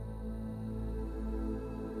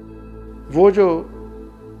वो जो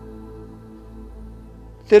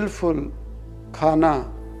तिल फुल खाना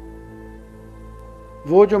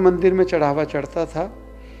वो जो मंदिर में चढ़ावा चढ़ता था,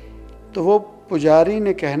 तो वो पुजारी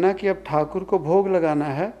ने कहना कि अब ठाकुर को भोग लगाना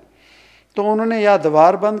है, तो उन्होंने या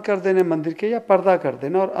द्वार बंद कर देने मंदिर के या पर्दा कर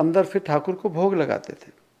देना और अंदर फिर ठाकुर को भोग लगाते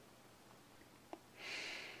थे।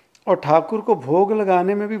 और ठाकुर को भोग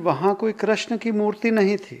लगाने में भी वहां कोई कृष्ण की मूर्ति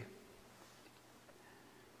नहीं थी।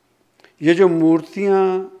 ये जो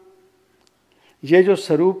मूर्तियां, ये जो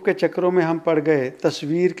स्वरूप के चक्रों में हम पड़ गए,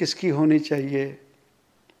 तस्वीर किसकी होनी चाहिए,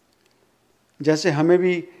 जैसे हमें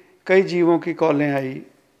भी कई जीवों की कॉलें आई,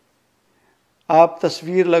 आप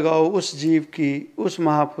तस्वीर लगाओ उस जीव की, उस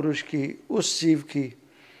महापुरुष की, उस जीव की।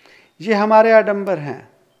 ये हमारे आडंबर हैं।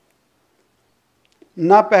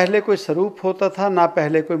 ना पहले कोई स्वरूप होता था, ना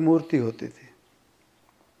पहले कोई मूर्ति होती थी।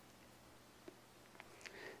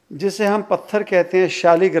 जिसे हम पत्थर कहते हैं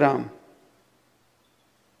शालिग्राम,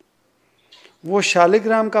 वो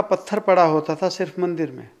शालिग्राम का पत्थर पड़ा होता था सिर्फ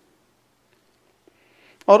मंदिर में,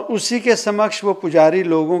 और उसी के समक्ष वो पुजारी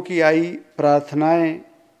लोगों की आई प्रार्थनाएं,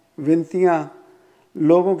 विनतियां,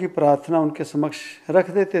 लोगों की प्रार्थना उनके समक्ष रख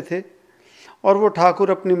देते थे, और वो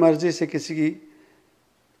ठाकुर अपनी मर्जी से किसी की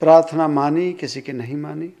प्रार्थना मानी, किसी की नहीं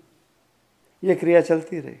मानी। ये क्रिया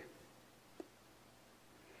चलती रही।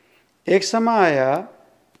 एक समय आया,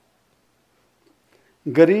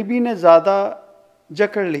 गरीबी ने ज्यादा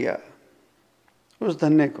जकड़ लिया उस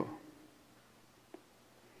धन्य को।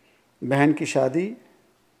 बहन की शादी,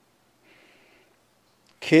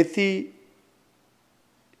 खेती,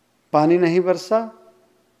 पानी नहीं बरसा,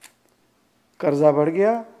 कर्जा बढ़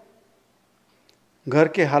गया, घर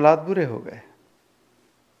के हालात बुरे हो गए।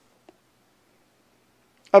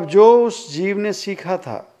 अब जो उस जीव ने सीखा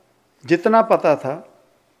था, जितना पता था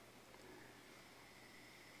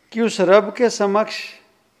कि उस रब के समक्ष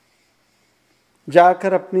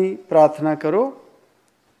जाकर अपनी प्रार्थना करो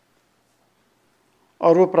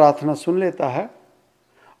और वो प्रार्थना सुन लेता है,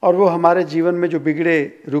 और वो हमारे जीवन में जो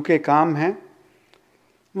बिगड़े रुके काम हैं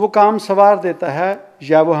वो काम संवार देता है,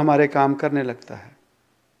 या वो हमारे काम करने लगता है।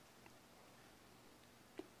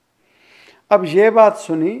 अब ये बात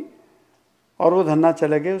सुनी और वो धन्ना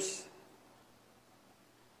चले गए उस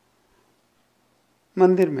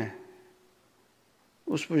मंदिर में।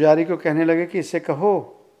 उस पुजारी को कहने लगे कि इसे कहो,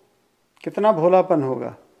 कितना भोलापन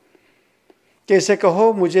होगा, कि इसे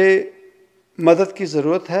कहो मुझे मदद की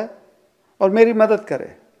जरूरत है और मेरी मदद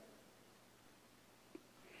करे।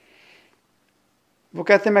 वो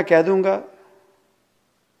कहते मैं कह दूंगा,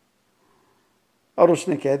 और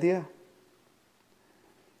उसने कह दिया।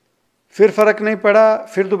 फिर फर्क नहीं पड़ा,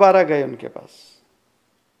 फिर दोबारा गए उनके पास।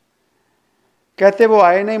 कहते वो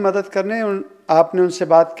आए नहीं मदद करने, आपने उनसे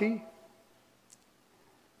बात की?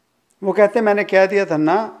 वो कहते मैंने कह दिया था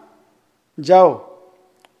ना, जाओ,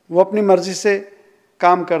 वो अपनी मर्जी से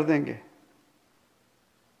काम कर देंगे।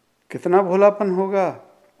 कितना भोलापन होगा।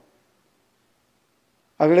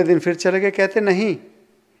 अगले दिन फिर चले गए, कहते नहीं,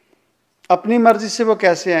 अपनी मर्जी से वो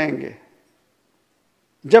कैसे आएंगे,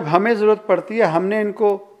 जब हमें जरूरत पड़ती है हमने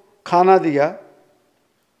इनको खाना दिया,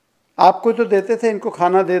 आपको तो देते थे, इनको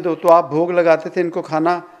खाना दे दो, तो आप भोग लगाते थे, इनको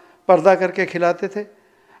खाना पर्दा करके खिलाते थे।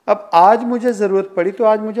 अब आज मुझे जरूरत पड़ी तो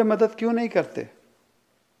आज मुझे मदद क्यों नहीं करते?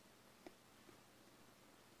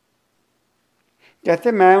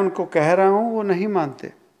 कहते मैं उनको कह रहा हूं, वो नहीं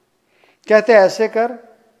मानते। कहते ऐसे कर,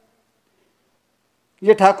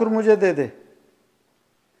 ये ठाकुर मुझे दे दे,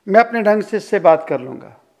 मैं अपने ढंग से इससे बात कर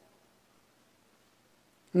लूंगा,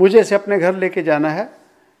 मुझे इसे अपने घर लेके जाना है,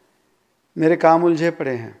 मेरे काम उलझे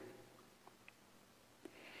पड़े हैं।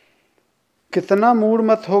 कितना मूड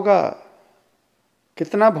मत होगा,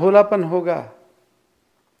 कितना भोलापन होगा।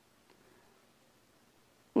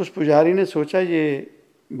 उस पुजारी ने सोचा ये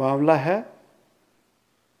बावला है,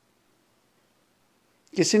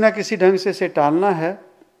 किसी ना किसी ढंग से इसे टालना है।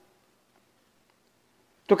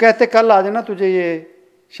 तो कहते कल आ जाना, तुझे ये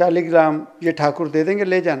शालिग्राम ये ठाकुर दे देंगे,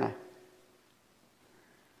 ले जाना।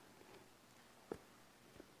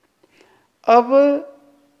 अब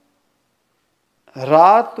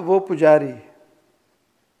रात वो पुजारी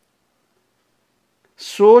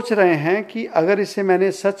सोच रहे हैं कि अगर इसे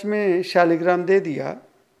मैंने सच में शालिग्राम दे दिया,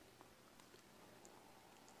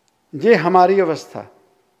 ये हमारी अवस्था,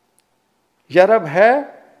 या रब है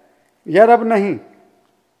या रब नहीं।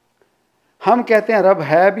 हम कहते हैं रब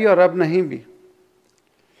है भी और रब नहीं भी।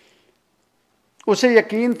 उसे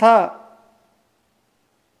यकीन था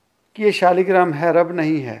कि ये शालिग्राम है, रब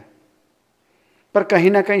नहीं है, पर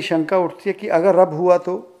कहीं ना कहीं शंका उठती है कि अगर रब हुआ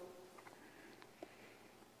तो।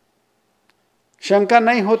 शंका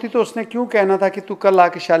नहीं होती तो उसने क्यों कहना था कि तू कल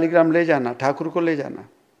आके शालिग्राम ले जाना, ठाकुर को ले जाना।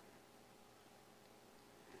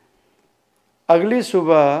 अगली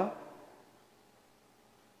सुबह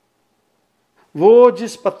वो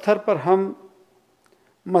जिस पत्थर पर हम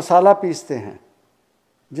मसाला पीसते हैं,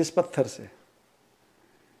 जिस पत्थर से,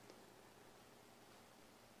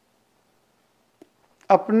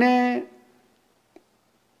 अपने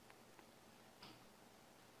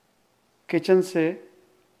किचन से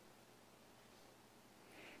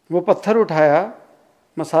वो पत्थर उठाया,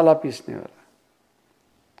 मसाला पीसने वाला,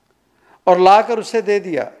 और लाकर उसे दे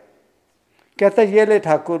दिया। कहता ये ले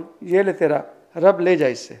ठाकुर, ये ले तेरा, रब ले जा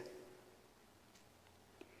इससे।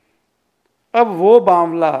 अब वो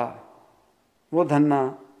बावला, वो धन्ना,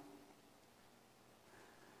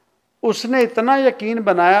 उसने इतना यकीन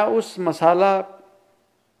बनाया उस मसाला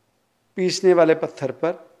पीसने वाले पत्थर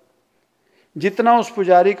पर, जितना उस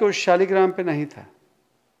पुजारी को उस शालिग्राम पे नहीं था।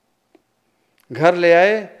 घर ले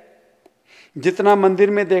आए, जितना मंदिर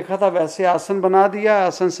में देखा था वैसे आसन बना दिया,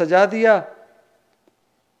 आसन सजा दिया।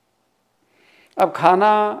 अब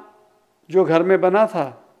खाना जो घर में बना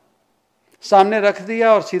था सामने रख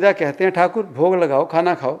दिया और सीधा कहते हैं ठाकुर भोग लगाओ,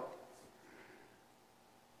 खाना खाओ,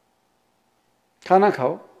 खाना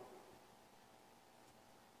खाओ।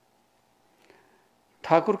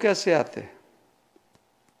 ठाकुर कैसे आते?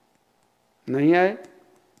 नहीं आए।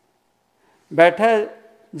 बैठा है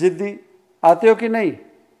जिद्दी, आते हो कि नहीं,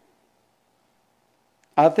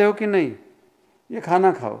 आते हो कि नहीं, ये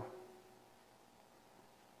खाना खाओ।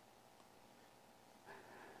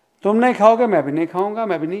 तुम नहीं खाओगे, मैं भी नहीं खाऊंगा,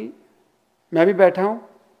 मैं भी बैठा हूं।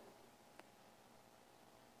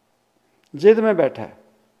 जिद में बैठा है।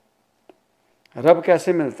 रब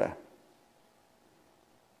कैसे मिलता है?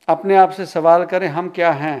 अपने आप से सवाल करें, हम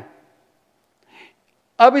क्या हैं?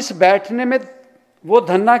 अब इस बैठने में वो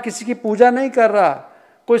धन्ना किसी की पूजा नहीं कर रहा,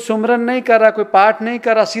 कोई सुमरन नहीं कर रहा, कोई पाठ नहीं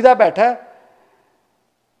कर रहा, सीधा बैठा है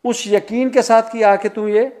उस यकीन के साथ कि आके तू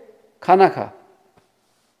ये खाना खा,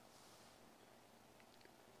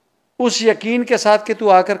 उस यकीन के साथ कि तू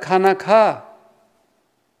आकर खाना खा।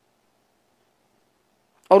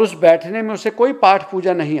 और उस बैठने में उसे कोई पाठ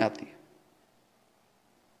पूजा नहीं आती,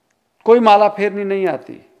 कोई माला फेरनी नहीं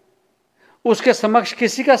आती, उसके समक्ष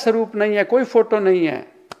किसी का स्वरूप नहीं है, कोई फोटो नहीं है,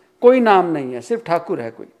 कोई नाम नहीं है, सिर्फ ठाकुर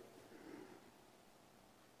है कोई।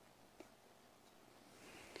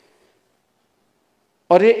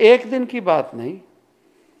 और ये एक दिन की बात नहीं,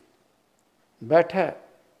 बैठा है,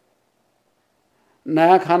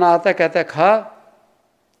 नया खाना आता है, कहता है खा,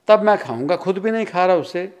 तब मैं खाऊंगा, खुद भी नहीं खा रहा,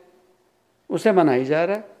 उसे मनाई जा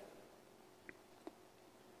रहा है।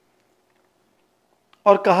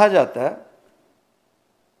 और कहा जाता है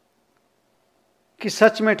कि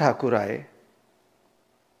सच में ठाकुर आए,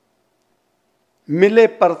 मिले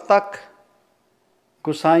परतक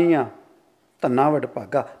गुसाइयां तनावट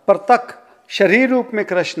पागा। परतक शरीर रूप में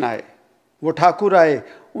कृष्ण आए, वो ठाकुर आए,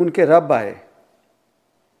 उनके रब आए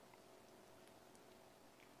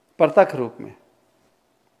परतक रूप में,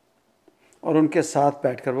 और उनके साथ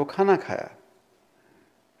बैठकर वो खाना खाया।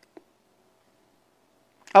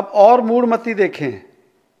 अब और मूढ़मती देखें,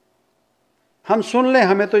 हम सुन लें,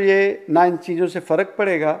 हमें तो ये ना इन चीज़ों से फर्क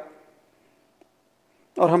पड़ेगा,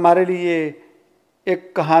 और हमारे लिए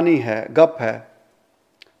एक कहानी है, गप है,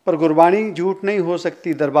 पर गुरबाणी झूठ नहीं हो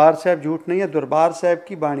सकती, दरबार साहब झूठ नहीं है, दरबार साहब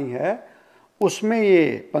की बाणी है, उसमें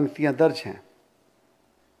ये पंक्तियां दर्ज हैं।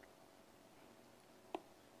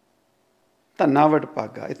 धन्ना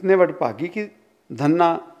वडभागा, इतने वडभागी कि धन्ना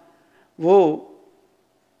वो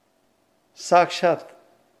साक्षात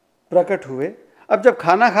प्रकट हुए। अब जब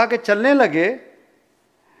खाना खा के चलने लगे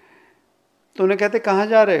तो उन्हें कहते कहाँ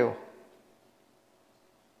जा रहे हो?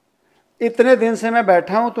 इतने दिन से मैं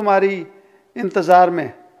बैठा हूं तुम्हारी इंतजार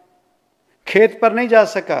में, खेत पर नहीं जा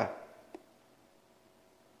सका,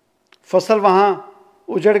 फसल वहां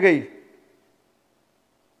उजड़ गई,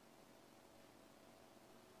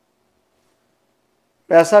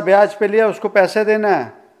 पैसा ब्याज पे लिया, उसको पैसे देना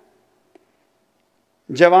है,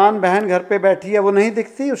 जवान बहन घर पे बैठी है, वो नहीं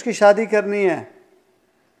दिखती, उसकी शादी करनी है।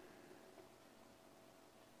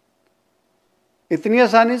 इतनी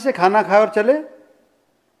आसानी से खाना खाए और चले?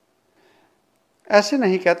 ऐसे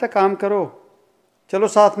नहीं कहता, काम करो, चलो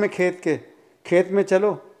साथ में खेत में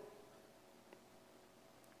चलो।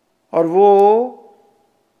 और वो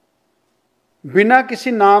बिना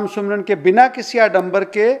किसी नाम सुमरन के, बिना किसी आडंबर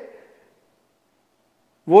के,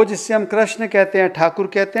 वो जिससे हम कृष्ण कहते हैं, ठाकुर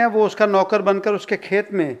कहते हैं, वो उसका नौकर बनकर उसके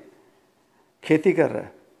खेत में खेती कर रहा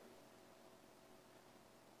है,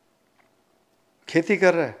 खेती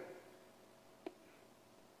कर रहा है।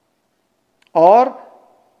 और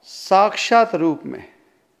साक्षात रूप में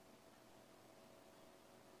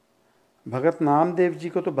भगत नामदेव जी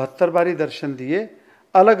को तो 72 बारी दर्शन दिए,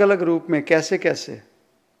 अलग अलग रूप में, कैसे कैसे।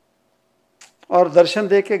 और दर्शन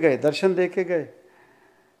दे के गए, दर्शन दे के गए।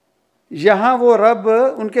 यहां वो रब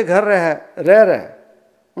उनके घर रह रहा है,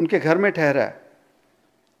 उनके घर में ठहरा है,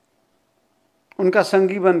 उनका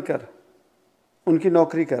संगी बनकर उनकी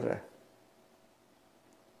नौकरी कर रहा है,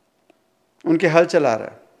 उनके हल चला रहा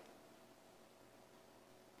है,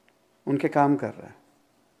 उनके काम कर रहा है।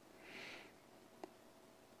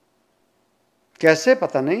 कैसे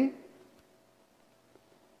पता नहीं।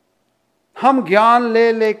 हम ज्ञान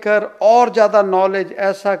ले लेकर और ज्यादा नॉलेज,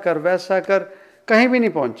 ऐसा कर वैसा कर, कहीं भी नहीं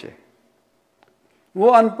पहुंचे। वो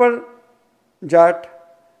अनपढ़ जाट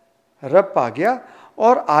रब पा गया।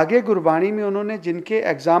 और आगे गुरबाणी में उन्होंने जिनके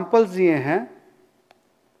एग्जाम्पल्स दिए हैं,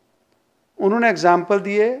 उन्होंने एग्जाम्पल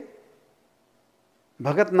दिए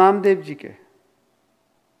भगत नामदेव जी के,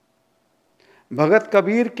 भगत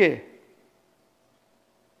कबीर के,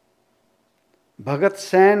 भगत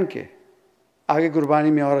सैन के। आगे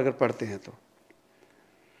गुरबाणी में और अगर पढ़ते हैं तो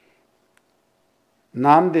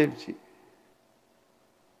नामदेव जी,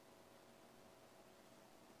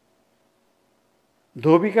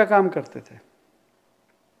 धोबी का काम करते थे,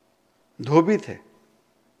 धोबी थे।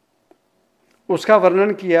 उसका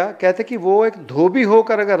वर्णन किया, कहते कि वो एक धोबी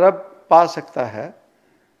होकर अगर रब पा सकता है।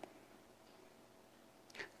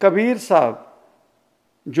 कबीर साहब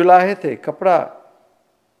जुलाहे थे,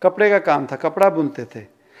 कपड़े का काम था, कपड़ा बुनते थे।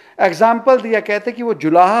 एग्जाम्पल दिया, कहते कि वो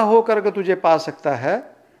जुलाहा होकर अगर तुझे पा सकता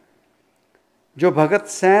है। जो भगत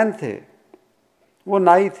सैन थे वो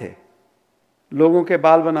नाई थे, लोगों के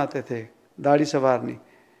बाल बनाते थे, दाढ़ी संवारनी।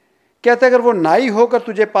 कहते अगर वो नाई होकर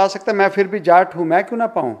तुझे पा सकता, मैं फिर भी जाट हूं, मैं क्यों ना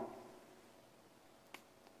पाऊं।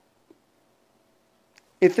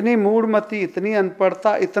 इतनी मूढ़मती, इतनी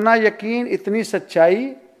अनपढ़ता, इतना यकीन, इतनी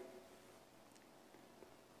सच्चाई,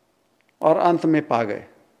 और अंत में पा गए।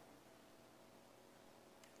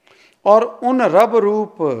 और उन रब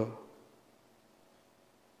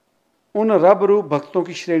रूप भक्तों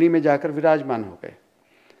की श्रेणी में जाकर विराजमान हो गए।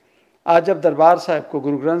 आज जब दरबार साहिब को,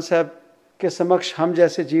 गुरु ग्रंथ साहिब के समक्ष हम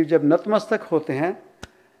जैसे जीव जब नतमस्तक होते हैं,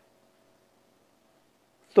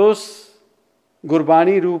 तो उस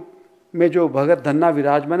गुरबाणी रूप में जो भगत धन्ना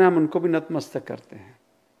विराजमान है, हम उनको भी नतमस्तक करते हैं।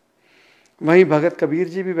 वहीं भगत कबीर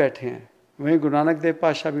जी भी बैठे हैं, वहीं गुरु नानक देव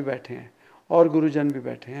पातशाह भी बैठे हैं, और गुरुजन भी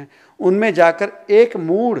बैठे हैं। उनमें जाकर एक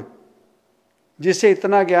मूढ़ जिसे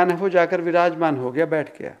इतना ज्ञान है, वो जाकर विराजमान हो गया,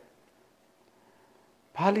 बैठ गया,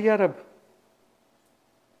 पा लिया रब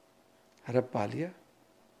पा लिया।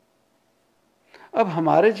 अब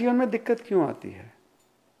हमारे जीवन में दिक्कत क्यों आती है?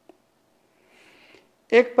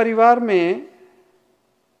 एक परिवार में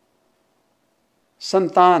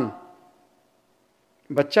संतान,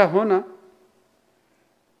 बच्चा हो ना,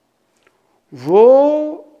 वो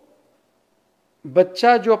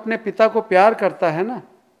बच्चा जो अपने पिता को प्यार करता है ना,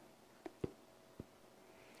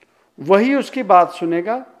 वही उसकी बात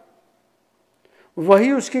सुनेगा,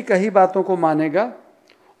 वही उसकी कही बातों को मानेगा,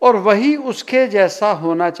 और वही उसके जैसा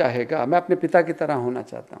होना चाहेगा। मैं अपने पिता की तरह होना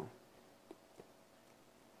चाहता हूं।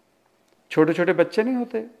 छोटे छोटे बच्चे नहीं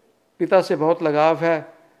होते, पिता से बहुत लगाव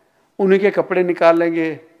है, उन्हीं के कपड़े निकाल लेंगे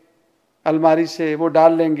अलमारी से, वो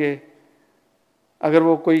डाल लेंगे। अगर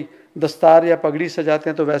वो कोई दस्तार या पगड़ी सजाते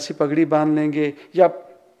हैं तो वैसी पगड़ी बांध लेंगे, या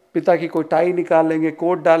पिता की कोई टाई निकाल लेंगे,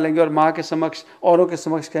 कोट डाल लेंगे, और माँ के समक्ष, औरों के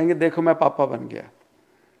समक्ष कहेंगे, देखो मैं पापा बन गया,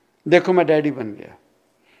 देखो मैं डैडी बन गया।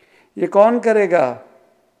 ये कौन करेगा?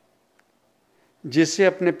 जिसे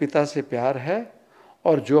अपने पिता से प्यार है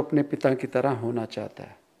और जो अपने पिता की तरह होना चाहता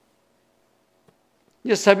है।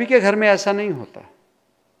 ये सभी के घर में ऐसा नहीं होता।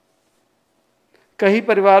 कई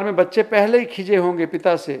परिवार में बच्चे पहले ही खिजे होंगे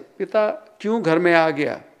पिता से, पिता क्यों घर में आ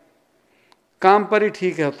गया, काम पर ही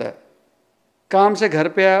ठीक होता है, काम से घर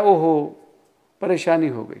पे आया, ओहो परेशानी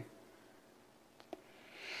हो गई।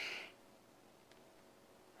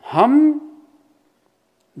 हम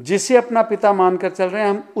जिसे अपना पिता मानकर चल रहे हैं,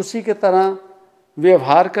 हम उसी के तरह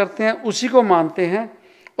व्यवहार करते हैं, उसी को मानते हैं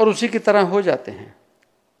और उसी की तरह हो जाते हैं।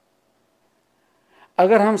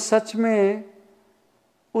 अगर हम सच में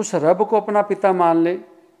उस रब को अपना पिता मान ले,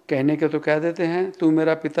 कहने के तो कह देते हैं, तू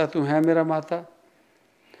मेरा पिता, तू है मेरा माता।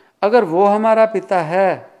 अगर वो हमारा पिता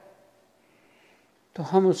है तो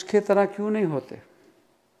हम उसके तरह क्यों नहीं होते?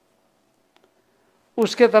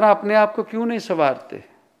 उसके तरह अपने आप को क्यों नहीं संवारते?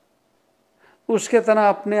 उसके तरह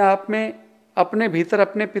अपने आप में, अपने भीतर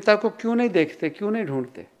अपने पिता को क्यों नहीं देखते, क्यों नहीं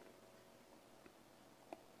ढूंढते?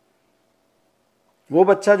 वो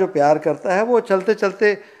बच्चा जो प्यार करता है, वो चलते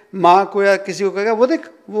चलते माँ को या किसी को कहेगा, वो देख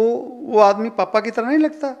वो आदमी पापा की तरह नहीं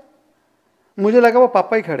लगता, मुझे लगा वो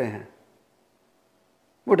पापा ही खड़े हैं,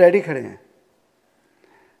 वो डैडी खड़े हैं।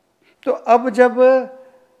 तो अब जब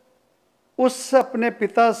उस अपने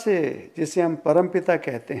पिता से, जिसे हम परम पिता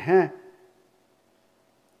कहते हैं,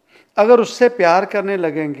 अगर उससे प्यार करने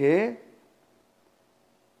लगेंगे,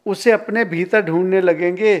 उसे अपने भीतर ढूंढने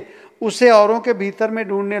लगेंगे, उसे औरों के भीतर में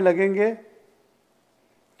ढूंढने लगेंगे,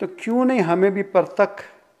 तो क्यों नहीं हमें भी प्रत्यक्ष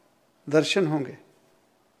दर्शन होंगे,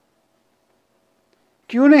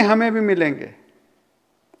 क्यों नहीं हमें भी मिलेंगे।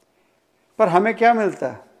 पर हमें क्या मिलता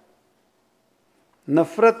है?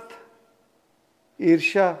 नफरत,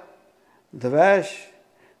 ईर्ष्या, द्वेष,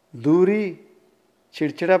 दूरी,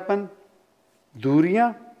 चिड़चिड़ापन,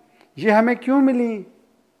 दूरियां, ये हमें क्यों मिली?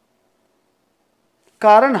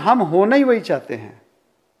 कारण हम होना ही वही चाहते हैं,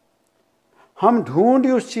 हम ढूंढ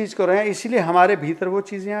ही उस चीज को रहे हैं, इसलिए हमारे भीतर वो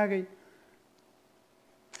चीजें आ गई।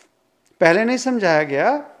 पहले नहीं समझाया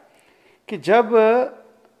गया कि जब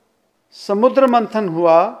समुद्र मंथन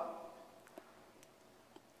हुआ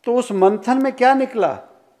तो उस मंथन में क्या निकला?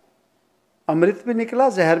 अमृत भी निकला,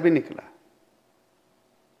 जहर भी निकला,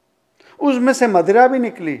 उसमें से मदिरा भी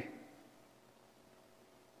निकली,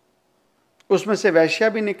 उसमें से वैश्या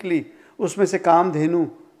भी निकली, उसमें से कामधेनु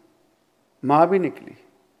मां भी निकली।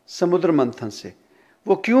 समुद्र मंथन से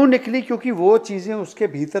वो क्यों निकली? क्योंकि वो चीजें उसके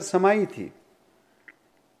भीतर समाई थी।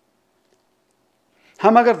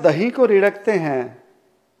 हम अगर दही को रिड़कते हैं,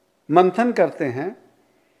 मंथन करते हैं,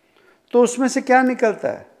 तो उसमें से क्या निकलता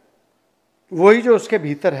है? वही जो उसके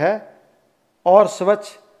भीतर है, और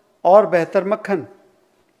स्वच्छ और बेहतर मक्खन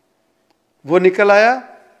वो निकल आया।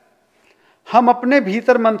 हम अपने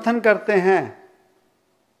भीतर मंथन करते हैं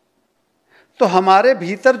तो हमारे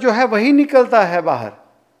भीतर जो है वही निकलता है बाहर।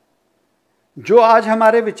 जो आज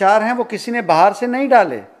हमारे विचार हैं वो किसी ने बाहर से नहीं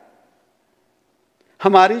डाले,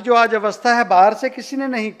 हमारी जो आज अवस्था है बाहर से किसी ने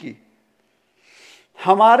नहीं की।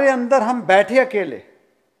 हमारे अंदर हम बैठे अकेले,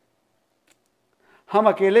 हम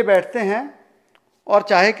अकेले बैठते हैं और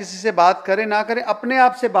चाहे किसी से बात करें ना करें, अपने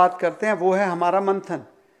आप से बात करते हैं, वो है हमारा मंथन।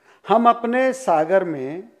 हम अपने सागर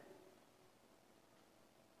में,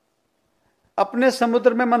 अपने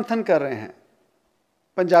समुद्र में मंथन कर रहे हैं,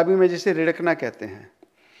 पंजाबी में जिसे रिड़कना कहते हैं।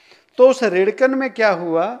 तो उस रिड़कन में क्या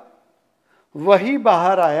हुआ? वही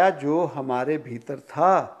बाहर आया जो हमारे भीतर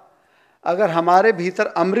था। अगर हमारे भीतर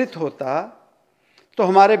अमृत होता तो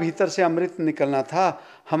हमारे भीतर से अमृत निकलना था,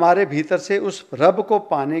 हमारे भीतर से उस रब को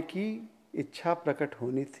पाने की इच्छा प्रकट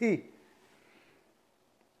होनी थी।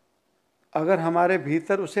 अगर हमारे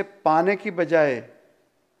भीतर उसे पाने की बजाय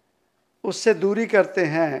उससे दूरी करते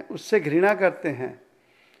हैं, उससे घृणा करते हैं,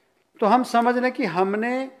 तो हम समझ लें कि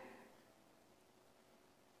हमने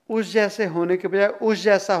उस जैसे होने के बजाय उस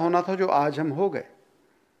जैसा होना था जो आज हम हो गए,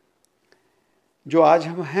 जो आज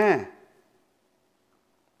हम हैं।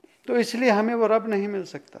 तो इसलिए हमें वो रब नहीं मिल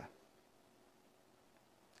सकता।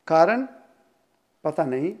 कारण पता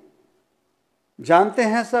नहीं, जानते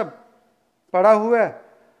हैं सब, पड़ा हुआ है,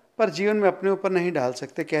 पर जीवन में अपने ऊपर नहीं डाल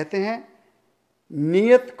सकते। कहते हैं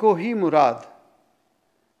नियत को ही मुराद,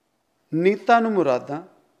 नीतानु मुरादा।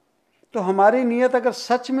 तो हमारी नियत अगर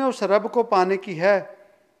सच में उस रब को पाने की है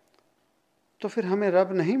तो फिर हमें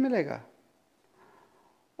रब नहीं मिलेगा।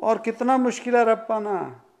 और कितना मुश्किल है रब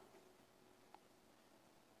पाना।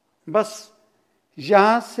 बस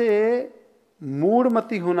यहां से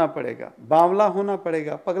मूढ़मती होना पड़ेगा, बावला होना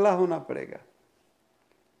पड़ेगा, पगला होना पड़ेगा।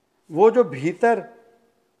 वो जो भीतर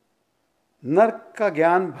नर्क का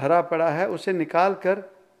ज्ञान भरा पड़ा है उसे निकाल कर,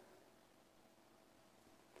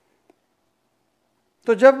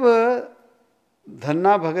 तो जब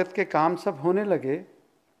धन्ना भगत के काम सब होने लगे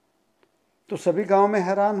तो सभी गांव में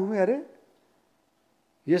हैरान हुए, अरे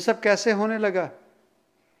ये सब कैसे होने लगा?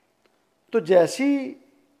 तो जैसी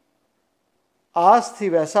आस थी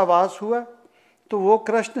वैसा वास हुआ। तो वो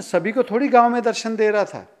कृष्ण सभी को थोड़ी गांव में दर्शन दे रहा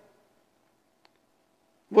था,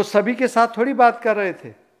 वो सभी के साथ थोड़ी बात कर रहे थे,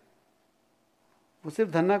 वो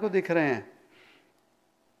सिर्फ धन्ना को दिख रहे हैं।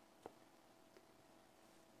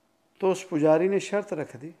 तो उस पुजारी ने शर्त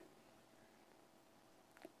रख दी,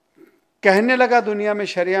 कहने लगा दुनिया में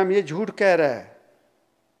शरेआम, ये झूठ कह रहा है,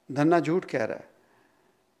 धन्ना झूठ कह रहा है।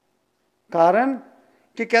 कारण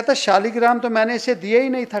कि कहता शालिग्राम तो मैंने इसे दिया ही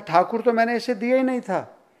नहीं था, ठाकुर तो मैंने इसे दिया ही नहीं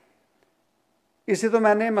था, इसे तो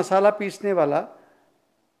मैंने मसाला पीसने वाला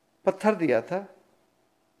पत्थर दिया था।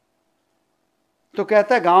 तो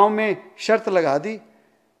कहता गांव में शर्त लगा दी,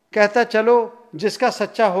 कहता चलो जिसका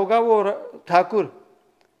सच्चा होगा वो ठाकुर,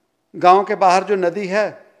 गांव के बाहर जो नदी है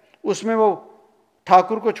उसमें वो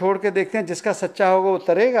ठाकुर को छोड़ के देखते हैं, जिसका सच्चा होगा वो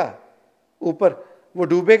तरेगा ऊपर, वो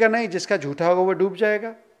डूबेगा नहीं, जिसका झूठा होगा वो डूब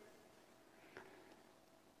जाएगा।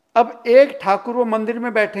 अब एक ठाकुर वो मंदिर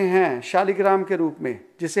में बैठे हैं शालिग्राम के रूप में,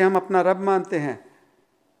 जिसे हम अपना रब मानते हैं,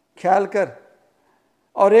 ख्याल कर,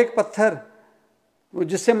 और एक पत्थर वो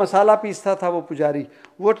जिससे मसाला पीसता था वो पुजारी,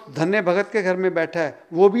 वो धन्य भगत के घर में बैठा है,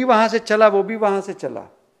 वो भी वहां से चला, वो भी वहां से चला।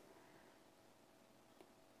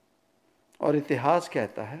 और इतिहास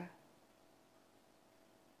कहता है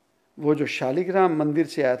वो जो शालिग्राम मंदिर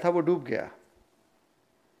से आया था वो डूब गया,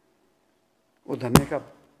 वो धन्य का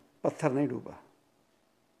पत्थर नहीं डूबा।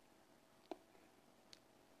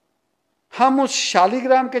 हम उस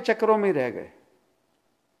शालिग्राम के चक्रों में रह गए।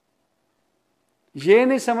 ये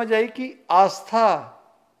नहीं समझ आई कि आस्था,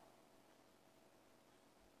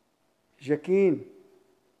 यकीन,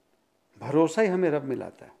 भरोसा ही हमें रब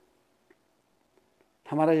मिलाता है।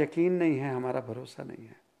 हमारा यकीन नहीं है, हमारा भरोसा नहीं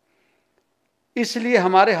है, इसलिए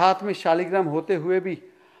हमारे हाथ में शालिग्राम होते हुए भी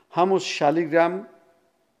हम उस शालिग्राम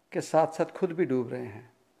के साथ साथ खुद भी डूब रहे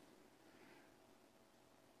हैं।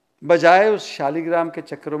 बजाय उस शालिग्राम के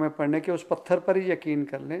चक्करों में पड़ने के उस पत्थर पर ही यकीन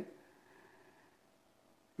कर लें।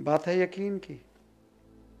 बात है यकीन की।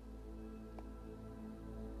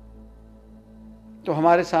 तो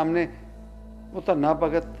हमारे सामने वो तो ना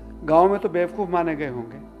भगत गांव में तो बेवकूफ माने गए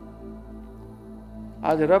होंगे,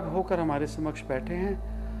 आज रब होकर हमारे समक्ष बैठे हैं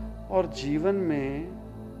और जीवन में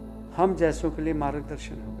हम जैसों के लिए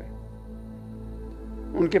मार्गदर्शन हो गए।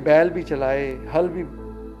 उनके बैल भी चलाए, हल भी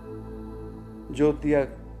जोत दिया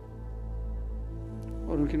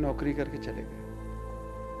और उनकी नौकरी करके चले गए।